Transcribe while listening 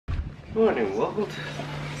Morning world.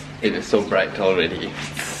 It is so bright already.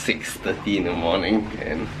 It's 6:30 in the morning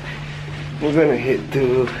and we're gonna head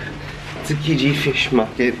to Tsukiji fish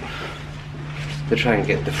market to try and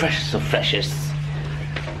get the freshest of freshest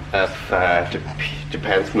of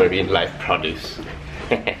Japan's marine life produce.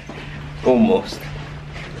 Almost.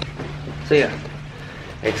 So yeah,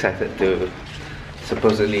 excited to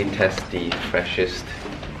supposedly test the freshest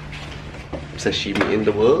sashimi in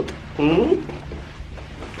the world.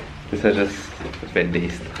 These are just bad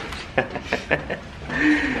days.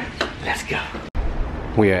 Let's go.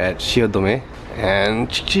 We are at Shiodome and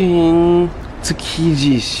Tsukiji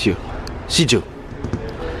Shiju.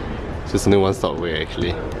 So it's only one stop away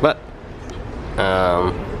actually. But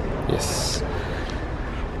yes.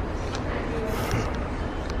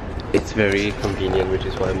 It's very convenient, which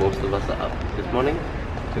is why most of us are up this morning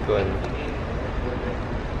to go and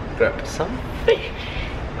grab some fish.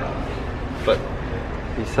 But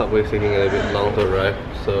the subway is taking a little bit long to arrive,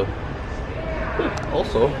 so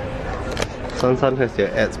also San has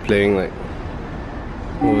their ads playing like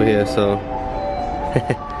over here, so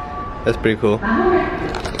that's pretty cool.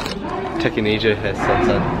 Tech in Asia has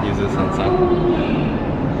San, uses San.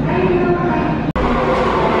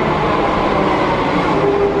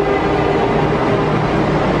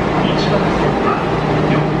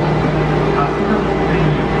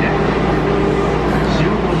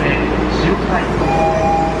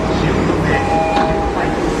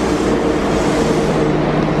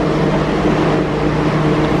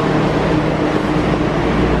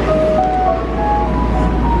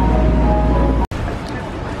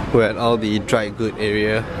 We're at all the dry good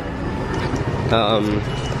area.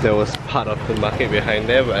 There was part of the market behind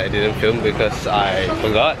there, but I didn't film because I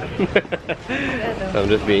forgot. I'm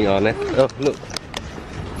just being honest. Oh, look.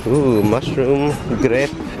 Ooh, mushroom,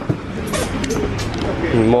 grape.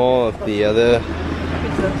 More of the other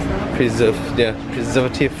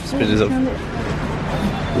preservatives.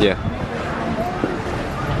 Yeah.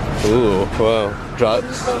 Ooh, wow.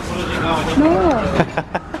 Drugs. No.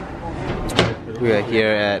 We are here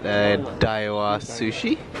at Daiwa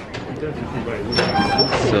Sushi.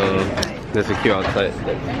 So there's a queue outside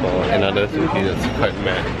for another sushi that's quite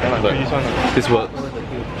mad, but this works.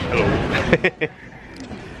 Hello.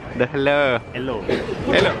 The hello. Hello.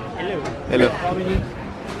 Hello. Hello. Hello.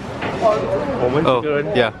 Oh,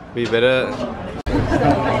 yeah, we better.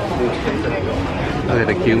 Look at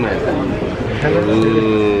the queue, man.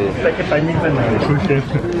 Ooh.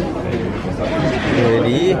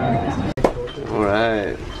 Ready?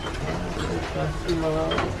 Alright.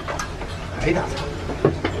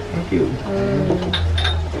 Thank you.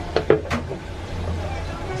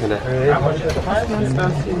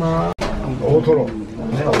 Otoro.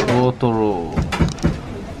 Otoro.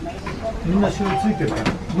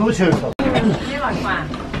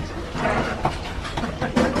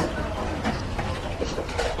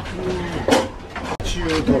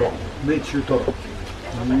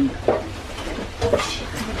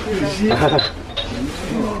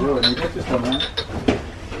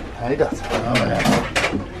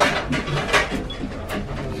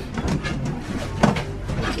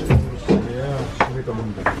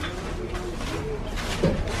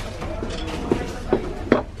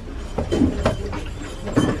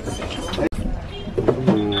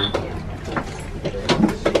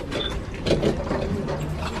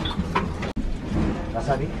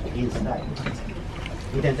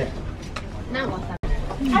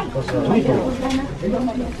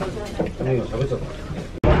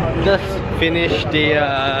 Just finished the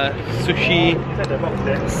sushi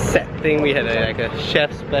set thing. We had like a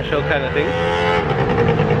chef special kind of thing.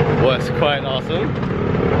 Was quite awesome.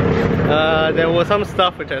 There was some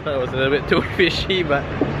stuff which I thought was a little bit too fishy, but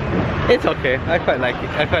it's okay. I quite like it.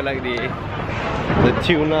 I quite like the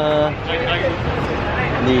tuna.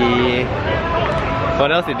 The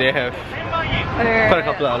what else did they have? Quite a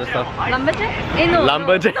couple of other stuff. Lumberjack? No,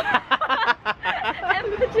 lumberjack.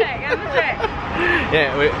 Amberjack.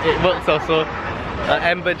 Yeah, it works also.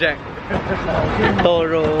 Amberjack.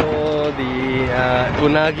 Toro, the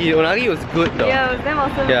unagi. Unagi was good though. Yeah, it was damn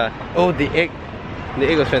awesome. Yeah. Oh, the egg. The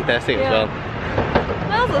egg was fantastic as well.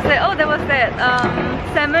 What else was there? Oh, there was that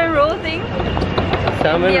salmon roll thing.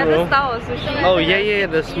 Salmon roll? The other style of sushi. Oh yeah,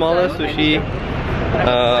 the smaller sushi.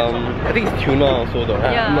 I think it's tuna also though.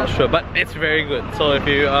 Yeah. I'm not sure, but it's very good. So if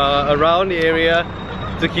you are around the area,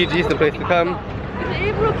 Tsukiji is the place to come.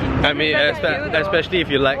 I mean, especially if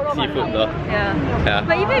you like seafood though. Yeah.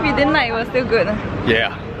 But even if you didn't like, it was still good.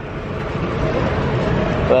 Yeah.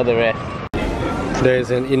 Well, the rest. There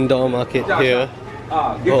is an indoor market here.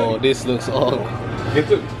 Oh, this looks all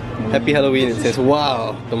Happy Halloween. It says,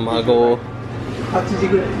 wow, the Mago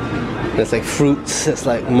There's like fruits, there's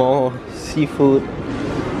like more seafood.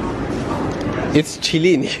 It's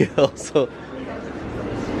chilly in here also.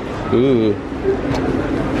 Ooh.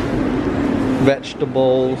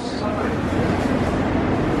 Vegetables.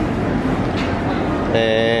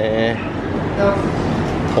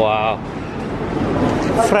 Wow.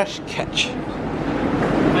 Fresh catch.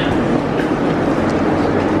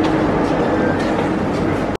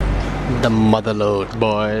 The motherload,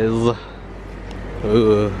 boys.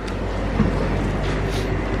 Ooh.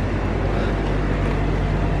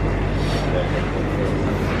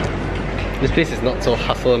 This place is not so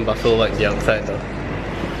hustle and bustle like the outside though.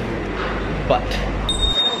 But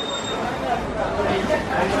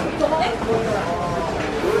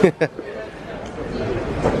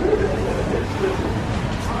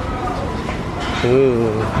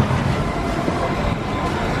ooh.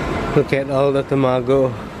 Look at all the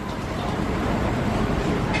tamago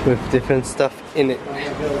with different stuff in it.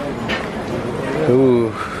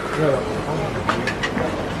 Ooh.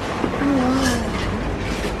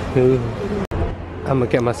 Ooh. I'm gonna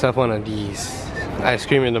get myself one of these. Ice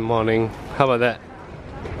cream in the morning. How about that?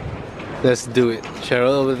 Let's do it. Cheryl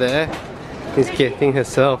over there is getting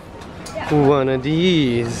herself one of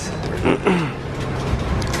these.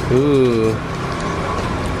 Ooh.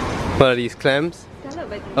 What are these, clams?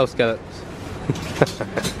 Oh, scallops.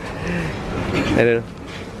 I don't know.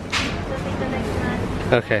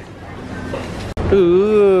 Okay.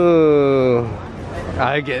 Ooh.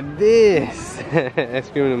 I get this. Ice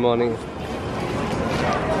cream in the morning.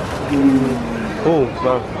 Oh,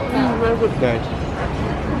 wow. Very good, guys.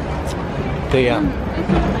 They are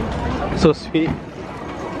so sweet.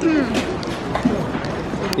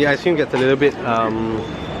 The ice cream gets a little bit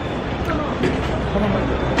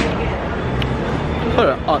sort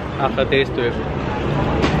of odd aftertaste to it.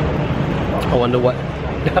 I wonder what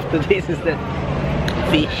the aftertaste is that.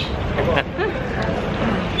 Fish.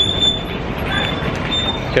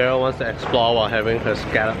 Carol wants to explore while having her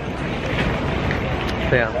scallop.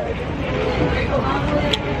 Yeah.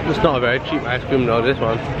 It's not a very cheap ice cream though, this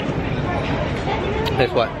one.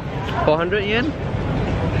 It's what? 400 yen?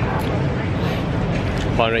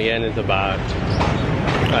 400 yen is about,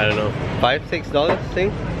 I don't know, $5–6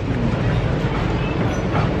 thing?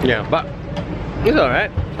 Yeah, but it's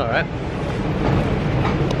alright. It's alright.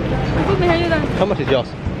 How much is yours?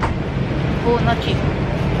 Oh, not cheap.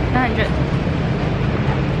 900.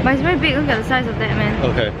 But it's very big. Look at the size of that, man.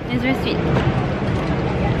 Okay. It's very sweet.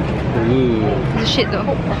 Ooh. It's shit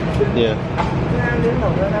though. Yeah.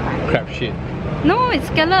 Crab shit. No, it's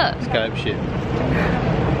scallop. Scallop shit.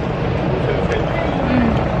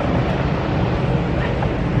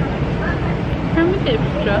 Can we take a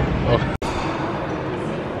picture? Oh.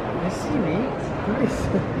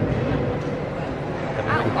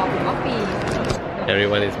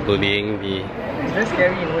 Everyone is bullying the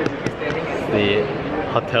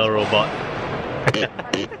hotel robot.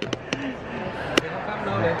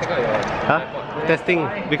 Huh? Testing.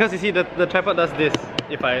 Because you see the tripod does this.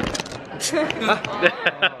 If I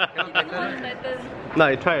no,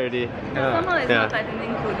 I tried already. Somehow it's not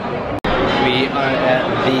tightening fully. We are at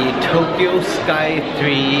the Tokyo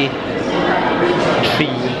Skytree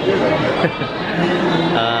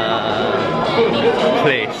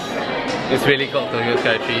place. It's really called Tokyo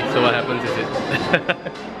Skytree. So what happens is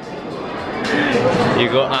you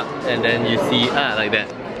go up and then you see like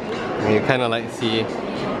that. And you kind of like see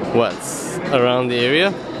what's around the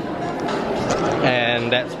area.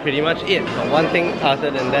 And that's pretty much it. But one thing other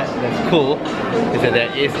than that that's cool is that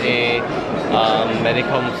there is a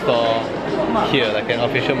Medicom store here, like an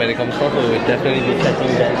official Medicom store, so we'll definitely be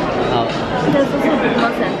checking that out. There's also a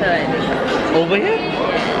Pokemon Center, I think. Over here?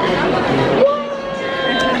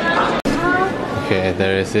 Okay,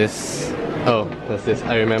 there is this. Oh, there's this.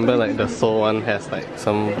 I remember like the Seoul one has like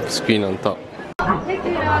some screen on top.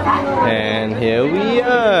 And here we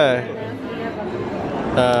are.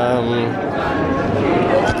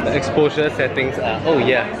 The exposure settings are, oh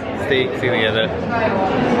yeah, stay together.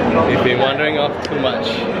 We've been wandering off too much.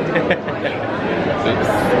 Oops.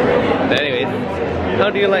 But anyways, how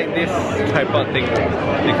do you like this tripod thing?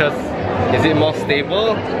 Because is it more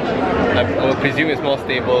stable? I would presume it's more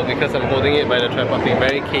stable because I'm holding it by the tripod thing,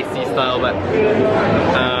 very KC style, but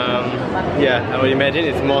yeah, I would imagine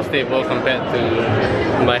it's more stable compared to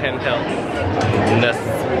my handheld.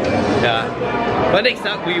 Yeah. But next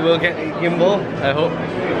up we will get a gimbal, I hope.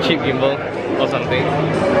 Cheap gimbal or something.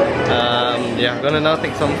 Yeah, I'm gonna now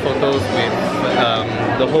take some photos with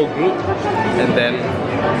the whole group and then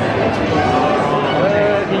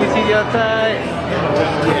can you see the outside?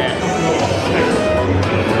 Yes.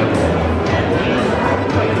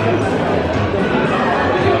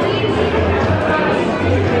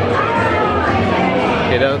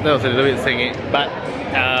 that was a little bit singing, but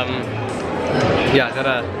yeah,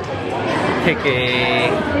 gotta take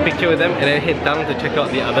a picture with them and then head down to check out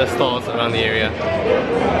the other stores around the area.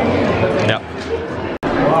 Yep.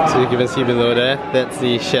 So you can see below there, that's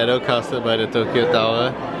the shadow casted by the Tokyo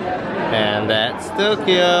Tower, and that's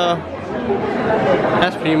Tokyo.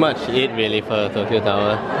 That's pretty much it really for Tokyo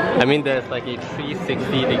Tower. I mean, there's like a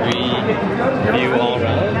 360-degree view all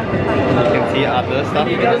around. You can see other stuff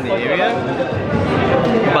within the area,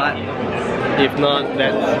 but if not,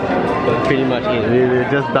 that's pretty much it. We're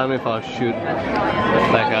just done with our shoot.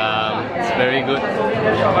 Like, it's very good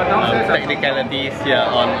technicalities here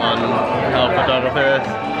on our photographers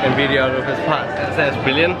and videographers' part. That's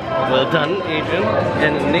brilliant. Well done, Adrian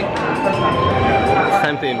and Nick. It's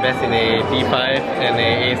time to invest in a D5 and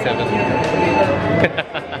a A7.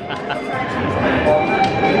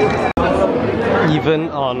 Even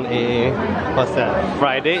on a, what's that,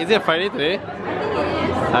 Friday? Is it Friday today?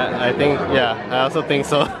 I think, yeah, I also think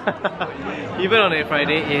so. Even on a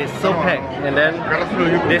Friday, it's so packed, and then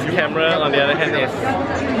this camera on the other hand is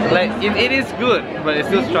like, it is good, but it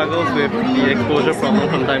still struggles with the exposure problem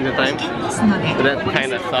from time to time, so that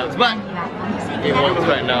kind of sucks, but it works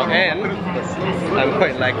right now. And I'm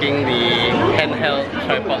quite liking the handheld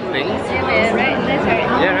tripod thing. Yeah, right, that's right.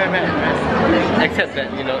 Yeah, right. Except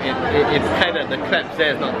that, you know, it's kind of, the claps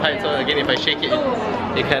there is not tight, so again, if I shake it,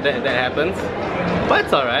 it kind of, that happens. But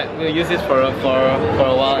it's alright, we'll use this for a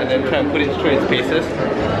while and then try and put it through its paces.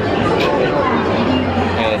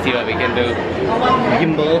 And see what we can do.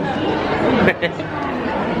 Gimbal.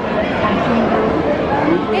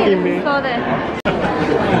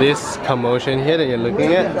 This commotion here that you're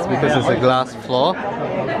looking at is because it's a glass floor.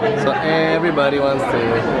 So everybody wants to...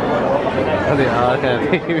 they are kind of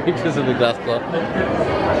taking pictures of the glass floor.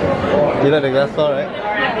 You like the glass floor, right?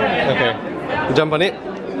 Okay. You jump on it?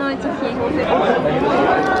 No, it's okay.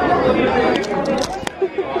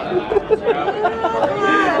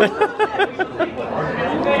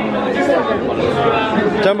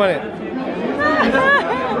 Jump on it.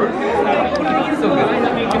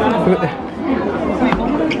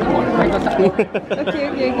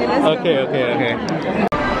 Okay.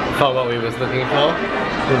 Found what we was looking for.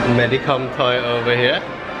 This Medicom toy over here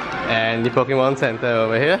and the Pokemon Center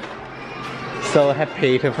over here. So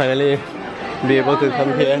happy to finally be able to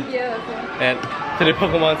come here and to the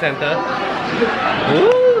Pokemon Center.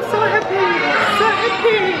 Ooh, so happy! So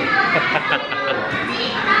happy!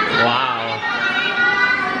 Wow!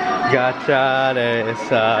 Gacha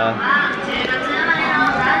desa.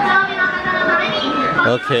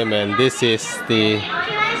 Okay man, this is the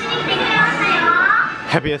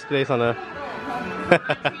happiest place on earth.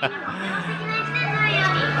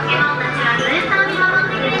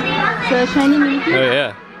 So shiny Mickey? Oh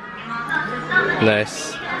yeah.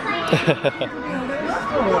 Nice.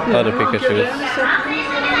 All the Pikachus.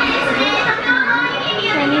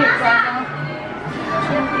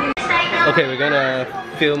 Okay, we're gonna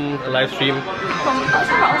film a live stream. I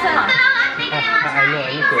know, I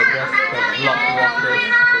need to adjust the vlog walkers.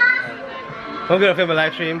 We're gonna film a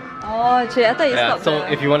live stream. Oh, I thought you stopped. So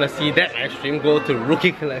if you want to see that live stream, go to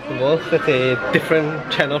Rookie Collectibles. That's a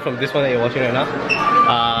different channel from this one that you're watching right now.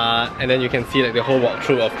 And then you can see like the whole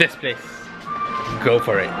walkthrough of this place. Go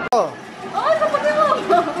for it. Oh, it's a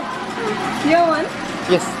Pokemon! You want one?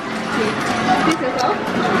 Yes. Okay. This as well?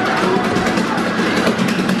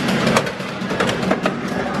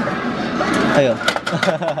 Ayo.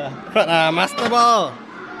 Master Ball!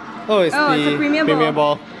 Oh, it's the a Premier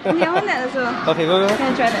Ball. Yeah, I want that as well. Okay, go.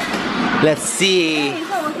 Can I try that? Let's see. Hey, it's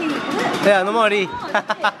not working, is it? Yeah, no more already.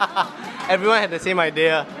 Oh, Everyone had the same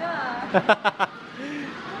idea. yeah.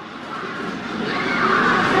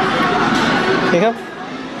 Okay, come.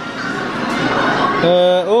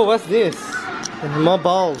 Oh, what's this? More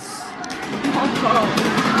balls.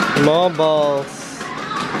 More balls.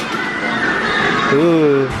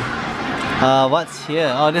 Ooh. What's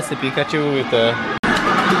here? Oh, this is the Pikachu with the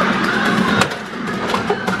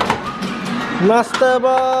Master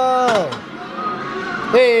Ball.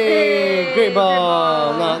 Hey, great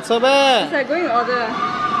ball. Not so bad. It's like going in order.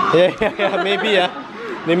 Yeah, maybe yeah.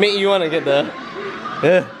 They make you want to get the.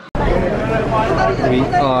 We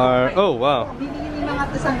are. Oh wow.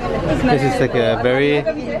 This is like a very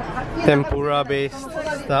tempura based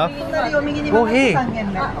stuff. Oh hey,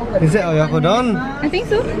 is that oyakodon? I think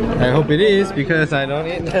so. I hope it is because I don't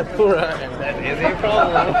eat tempura and that is a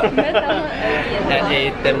problem. At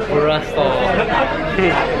a tempura store.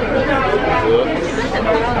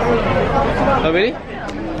 Oh really?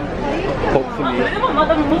 Hopefully.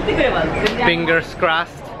 Fingers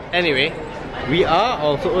crossed. Anyway, we are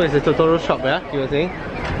also. Oh, it's a Totoro shop, yeah? You were saying?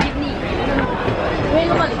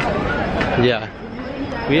 Yeah.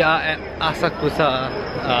 We are at Asakusa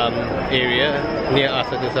area, near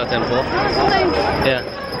Asakusa temple. Yeah.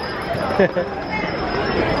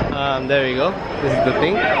 There we go. This is the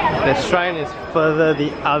thing. The shrine is further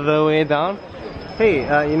the other way down. Hey,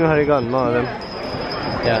 you know Harigon, more of them.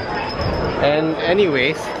 Yeah. And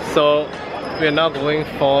anyways, so we're now going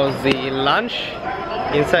for the lunch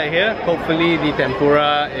inside here. Hopefully the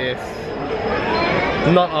tempura is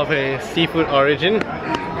not of a seafood origin.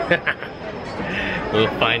 We'll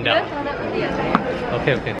find out.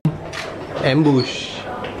 Okay, okay. Ambush.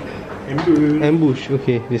 Ambush.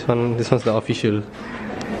 Okay, this one's the official.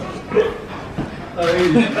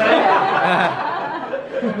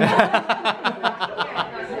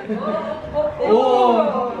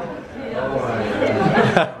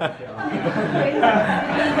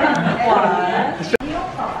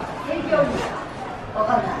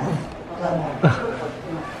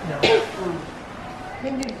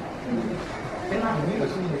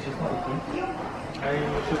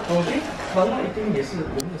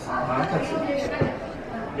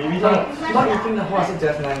 Maybe not eating the horse,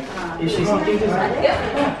 just like if she's eating this.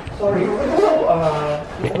 Sorry.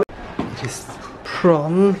 Just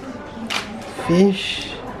prawn,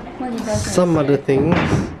 fish, some other things.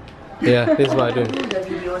 Yeah, this is what I do.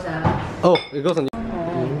 Oh, it goes on.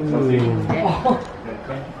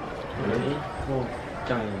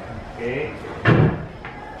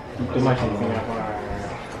 Too much in Singapore.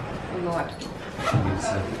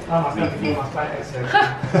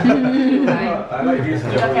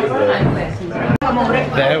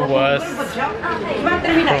 There was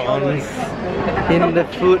prawns in the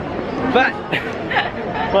food, but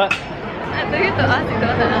what? I told you to ask, you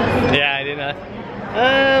don't ask. Yeah, I didn't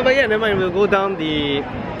ask. But yeah, never mind. We'll go down the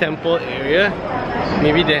temple area.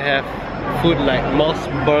 Maybe they have food like moss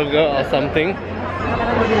burger or something.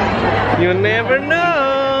 You never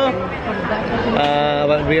know.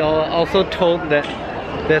 But we are also told that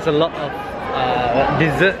there's a lot of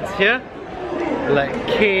desserts here, like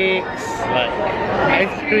cakes, like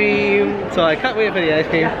ice cream. So I can't wait for the ice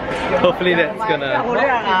cream. Hopefully that's gonna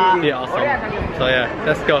be awesome. So yeah,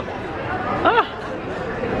 let's go. Ah.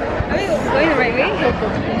 Are we going the right way?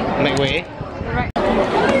 Make way. Right.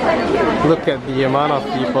 Look at the amount of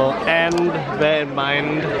people, and bear in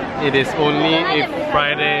mind it is only a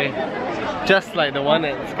Friday. Just like the one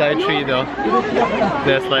at Skytree though.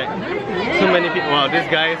 There's like too many people. Wow, this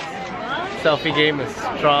guy's selfie game is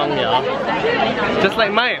strong, y'all. Just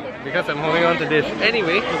like mine, because I'm holding on to this.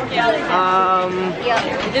 Anyway,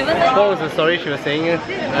 what was the story she was saying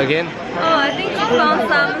again? Oh, I think she found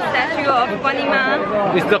some statue of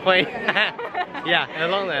Guanima. It's the point. Yeah,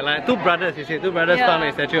 along that line. Two brothers, you see, two brothers found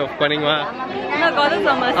a statue of Guanima. No, Goddess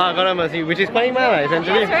of Mercy. Ah, Goddess of Mercy, which is Guanima,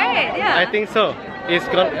 essentially. That's right, yeah. I think so. It's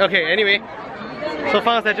gone. Okay, anyway. So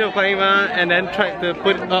found a statue of Guanima and then tried to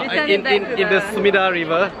put it in the Sumida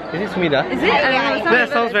river. Is it Sumida? Is it? I don't know. That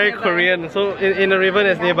sounds very Korean. So in a river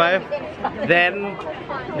that's nearby, then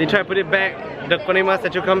they try to put it back. The Guanima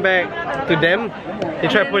statue come back to them. They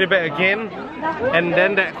try to put it back again, and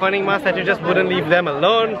then that Guanima statue just wouldn't leave them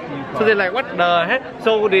alone. So they're like, what the heck?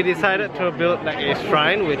 So they decided to build like a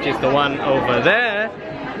shrine, which is the one over there.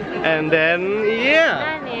 And then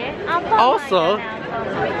yeah. Also,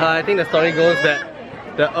 I think the story goes that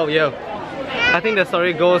I think the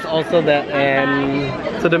story goes also that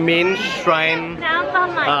so the main shrine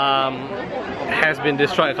has been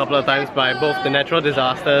destroyed a couple of times by both the natural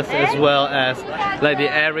disasters as well as like the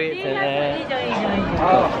air raids and air.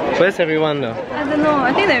 Where's everyone though? I don't know.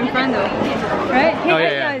 I think they're in front though. Right? Oh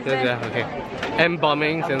yeah, okay. And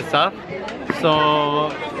bombings and stuff.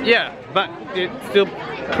 So yeah, but it still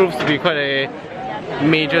proves to be quite a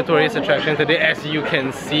major tourist attraction today, as you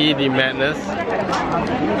can see the madness.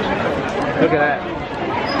 Look at that.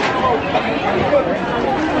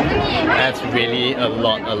 That's really a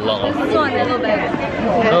lot of.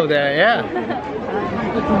 Oh, there, yeah.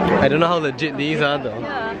 I don't know how legit these are though.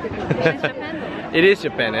 Yeah. It is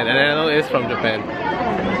Japan, and I know it's from Japan.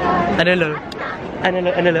 Anelo.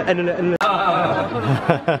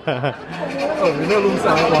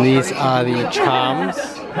 These are the charms,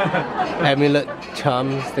 amulet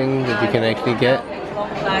charms thing that you can actually get.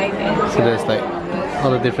 So there's like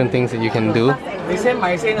all the different things that you can do.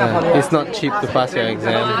 It's not cheap to pass your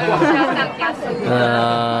exam.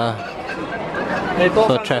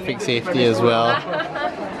 For traffic safety as well.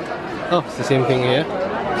 Oh, it's the same thing here.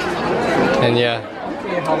 And yeah.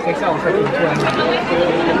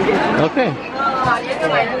 Okay.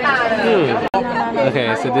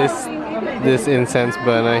 Okay, so this this incense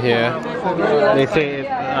burner here. They say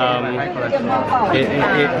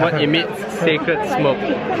it emits sacred smoke.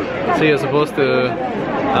 So you're supposed to,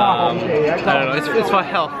 I don't know, it's for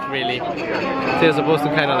health really. So you're supposed to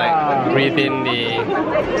kind of like breathe in the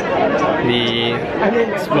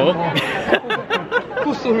smoke.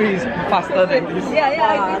 Kusuri is faster than this.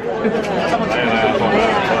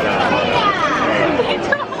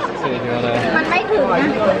 So if you wanna...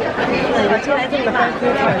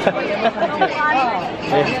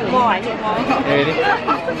 Ready?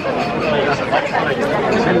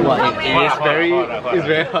 It's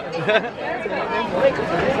very hot.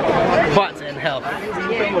 Butts and health.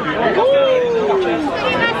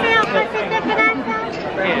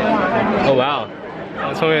 Oh wow.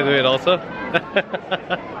 That's one way to do it also.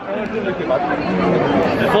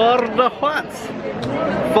 For the what?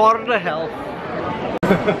 For the health.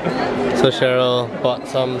 So Cheryl bought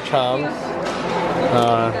some charms.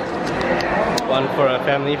 One for a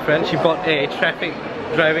family friend. She bought a traffic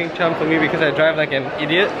driving charm for me because I drive like an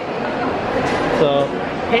idiot. So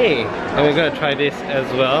hey, and we're gonna try this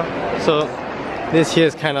as well. So this here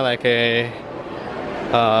is kind of like a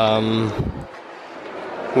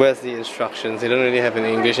where's the instructions? They don't really have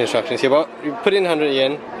any English instructions here. But you put in 100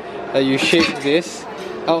 yen, you shake this,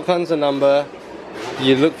 out comes a number,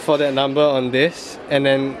 you look for that number on this, and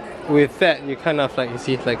then with that you kind of like, you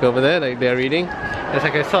see like over there, like they're reading. It's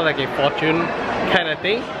like a sort of like a fortune kind of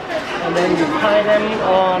thing. And then you tie them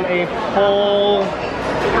on a pole,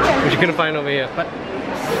 which you couldn't find over here, but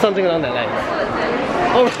something along that line.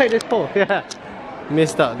 Oh right, this pole, yeah.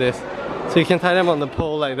 Missed out this. So you can tie them on the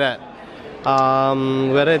pole like that.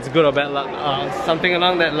 Whether it's good or bad luck, something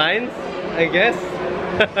along that lines, I guess.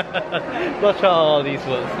 Not sure how all these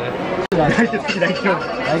works.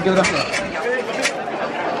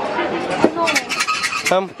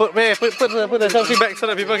 Put the selfie back so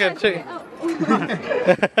that people can check.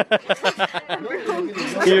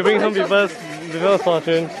 You bring home people's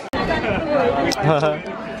fortune.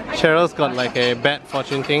 Cheryl's got like a bad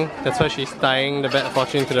fortune thing. That's why she's tying the bad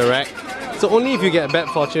fortune to the rack. So only if you get bad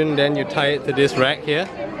fortune, then you tie it to this rack here.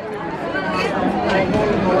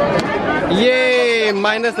 Yay!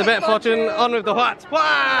 Minus the bad fortune, on with the what?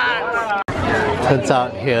 What? Turns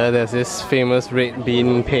out here there's this famous red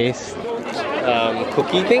bean paste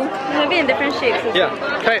cookie thing. Maybe in different shapes. Yeah,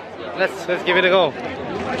 try it. Let's give it a go.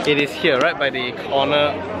 It is here, right by the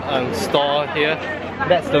corner store here.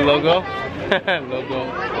 That's the logo.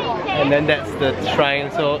 And then that's the shrine.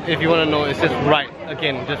 So if you want to know, it's just right,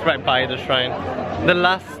 again, just right by the shrine. The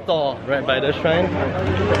last store right by the shrine.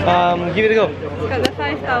 Give it a go. It's got the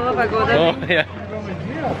 5 Tower Pagoda. Oh yeah.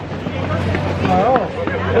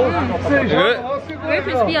 Good? Very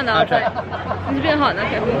crispy on the outside. It's a bit hot, not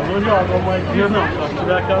careful.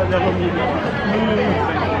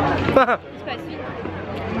 It's quite sweet.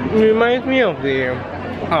 It reminds me of the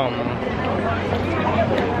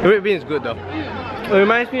red bean is good though. It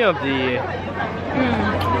reminds me of the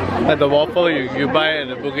like the waffle you buy at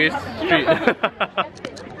the Bugis street.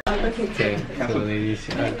 Okay, so the ladies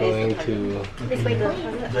are going to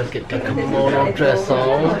get the kimono dress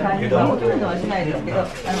on.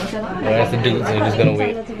 Whereas the dudes are just gonna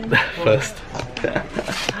wait first.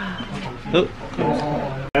 Look.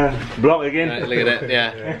 Block again. Right, look at that,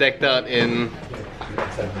 yeah. Decked out in...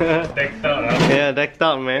 Decked out, huh? Yeah, decked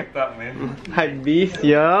out, man. Decked out, man. Hype beast,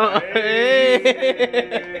 yo. Hey.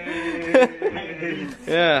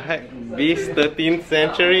 Yeah, hype beast, 13th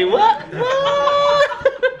century. What?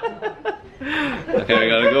 Okay, we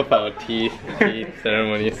gotta go for our tea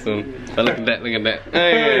ceremony soon. But look at that, look at that.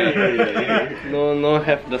 Hey. No,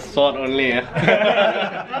 have the sword only. Yeah,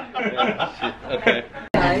 shit, okay.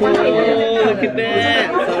 Oh, look at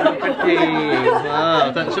that! So pretty!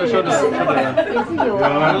 Wow! Show the...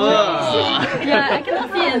 Yeah, I cannot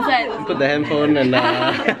see inside. Put the handphone and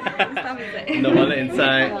the wallet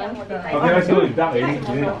inside. Okay, let's go with that.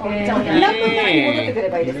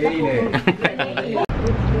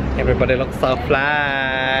 Everybody looks so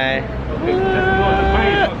fly!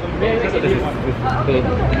 This is cool.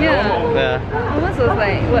 Yeah. Almost was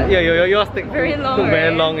like, what? Yeah, yours took very long, took very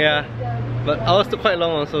right? long, yeah. But ours took quite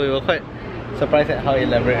long also, we were quite surprised at how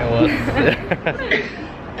elaborate it was.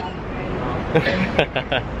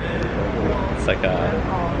 It's like a...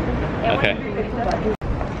 Okay.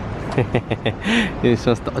 This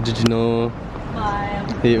was the original.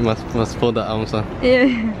 You must fold the arms. Yeah.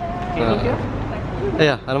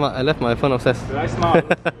 Yeah, I left my phone upstairs. Should I smile?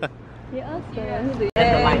 You asked her. Who do you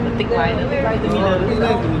The thick line, the middle.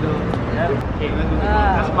 Okay,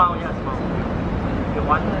 let's smile, yeah, smile. Okay,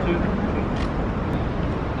 1, 2, 3.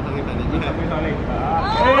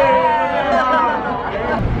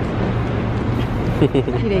 So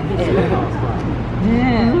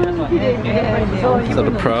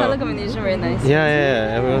the Pro. Color combination very nice.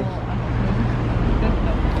 Yeah, everyone.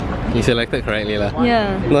 He selected correctly lah.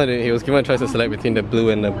 Yeah. No, he was given a choice to select between the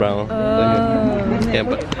blue and the brown. Yeah,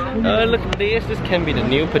 but look at this. This can be the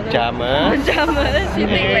new pajamas. Pajamas. You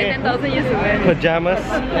think like 10,000 years to wear. Pajamas.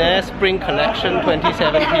 Spring collection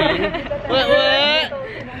 2017. What?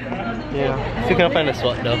 Yeah. Still cannot find a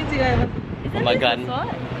sword though. Oh my god.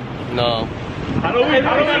 No. Halloween.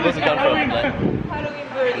 Supposed to come from like.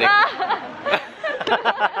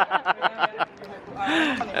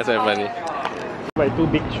 That's very funny. By two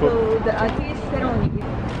big shot. So the artist ceremony.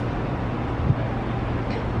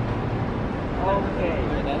 Okay.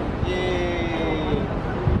 Yay.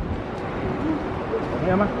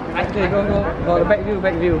 Okay, go.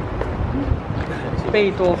 Back view.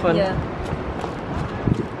 贝多芬。 Yeah.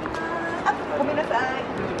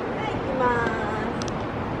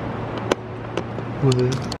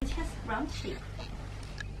 It has round shape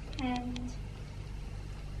and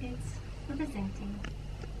it's representing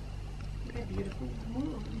the beautiful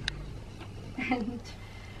moon and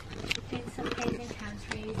in some Asian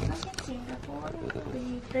countries like in Singapore they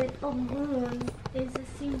believe that a moon is a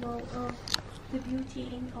symbol of the beauty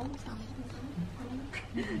in old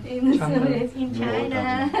in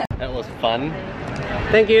China. That was fun.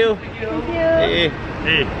 Thank you. Hey.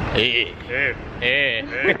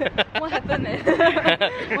 What happened, man?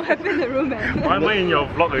 What happened in the room, man? Why am I in your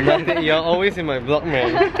vlog again? You're always in my vlog,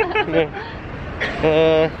 man.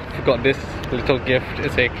 Forgot this little gift.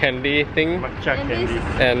 It's a candy thing. Matcha candy.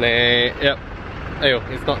 And yep. Ayo,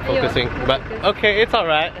 it's not focusing. But okay, it's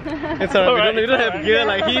alright. It's alright. We don't have gear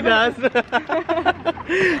like he does.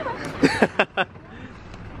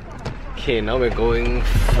 Okay, now we're going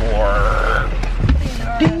for.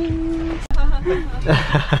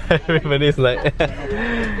 Everybody's like.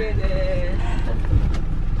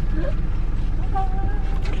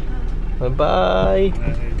 Bye bye.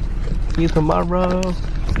 See you tomorrow.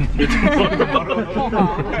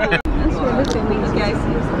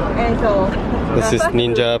 This is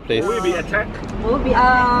Ninja place. Will we be attacked?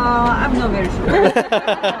 I'm not very sure.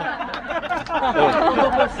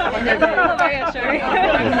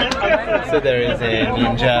 So there is a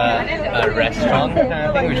Ninja restaurant kind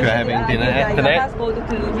of thing which we're having dinner at tonight.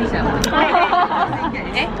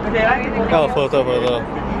 Oh, photo.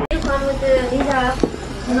 Welcome to Ninja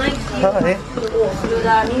Night. Hi. Do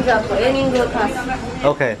the Ninja training class.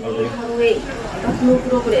 Okay. Halfway. That's no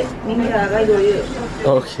problem. Ninja guide you.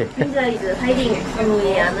 Okay. Ninja is hiding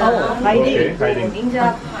somewhere. Okay, hiding. Ninja.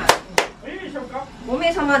 5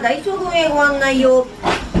名様大将軍へご案内を。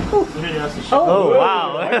 Oh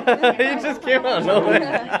wow! He just came out of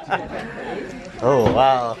nowhere. Oh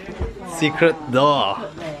wow! Secret door.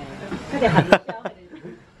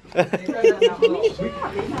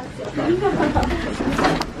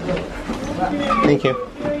 Thank you.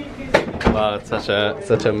 Wow, it's such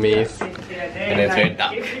a maze, and it's very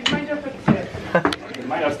dark.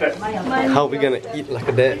 How are we gonna eat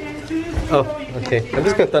like that? Oh, okay. I'm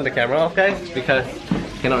just gonna turn the camera off, guys, because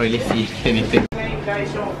you cannot really see anything.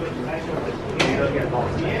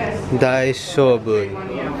 Daishobun.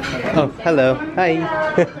 Oh, hello. Hi.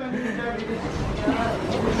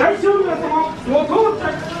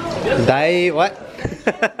 Dai what?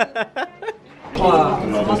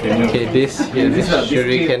 Okay, this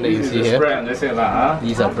shuriken that you see here.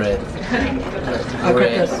 These are bread.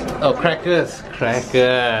 Oh, crackers.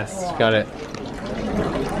 Got it.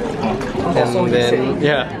 And then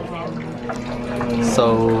yeah.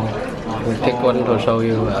 So we'll take one to show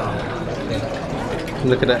you.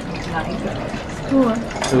 Look at that.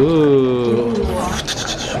 Ooh.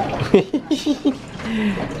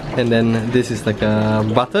 And then this is like a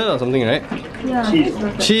butter or something, right? Yeah.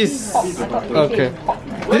 Cheese. Okay.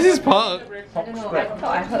 This is pork.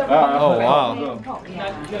 Oh wow.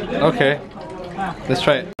 Okay. Let's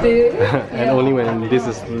try it. And only when this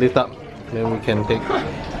is lit up, then we can take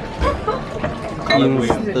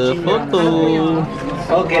Insta photo.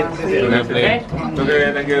 Okay. Lovely.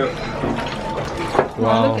 Okay, thank you.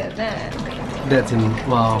 Wow. Look at that. That's in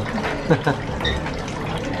wow.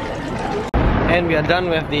 And we are done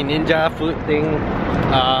with the Ninja food thing.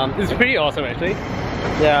 It's pretty awesome actually.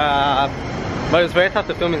 Yeah, but it's very tough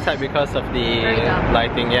to film inside because of the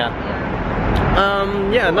lighting. Yeah.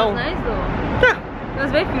 Yeah. No. Nice though. Yeah. It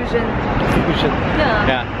was very fusion.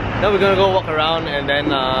 Yeah. Now we're gonna go walk around and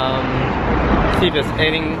then see if there's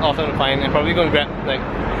anything awesome to find, and probably gonna grab like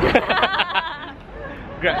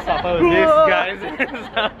grab supper with these guys.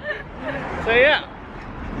 So yeah.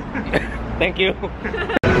 Thank you.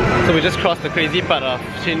 So we just crossed the crazy part of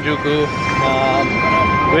Shinjuku.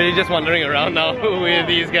 Really just wandering around now with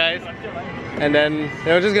these guys. And then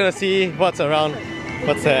we're just gonna see what's around.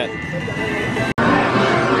 What's that?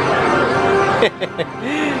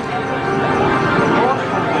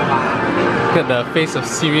 Look at the face of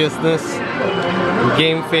seriousness.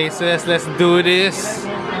 Game faces, let's do this.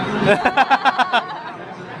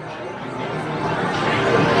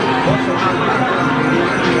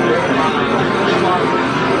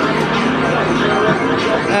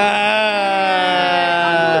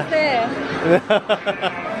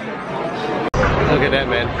 Look at that,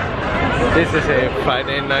 man. This is a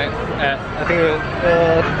Friday night at, I think it was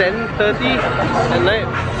 10:30 at night.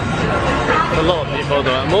 A lot of people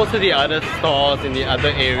though. Most of the other stores in the other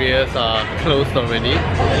areas are closed already.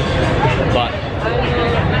 But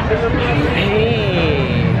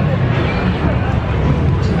hey,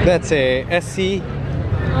 that's a SC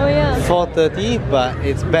 430, but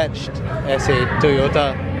it's badged as a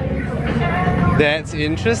Toyota. That's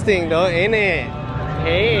interesting though, ain't it?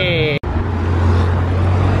 Hey!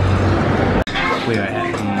 We are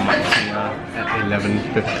at Matsuya at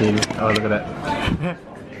 11:15. Oh, look at that.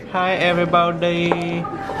 Hi everybody!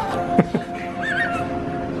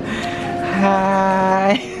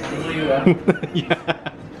 Hi! Yeah.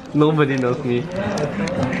 Nobody knows me.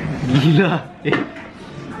 Gila!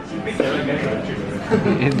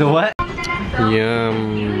 The what?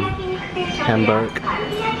 Yum! Hamburg.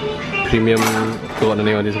 Premium. Got the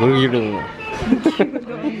name of this.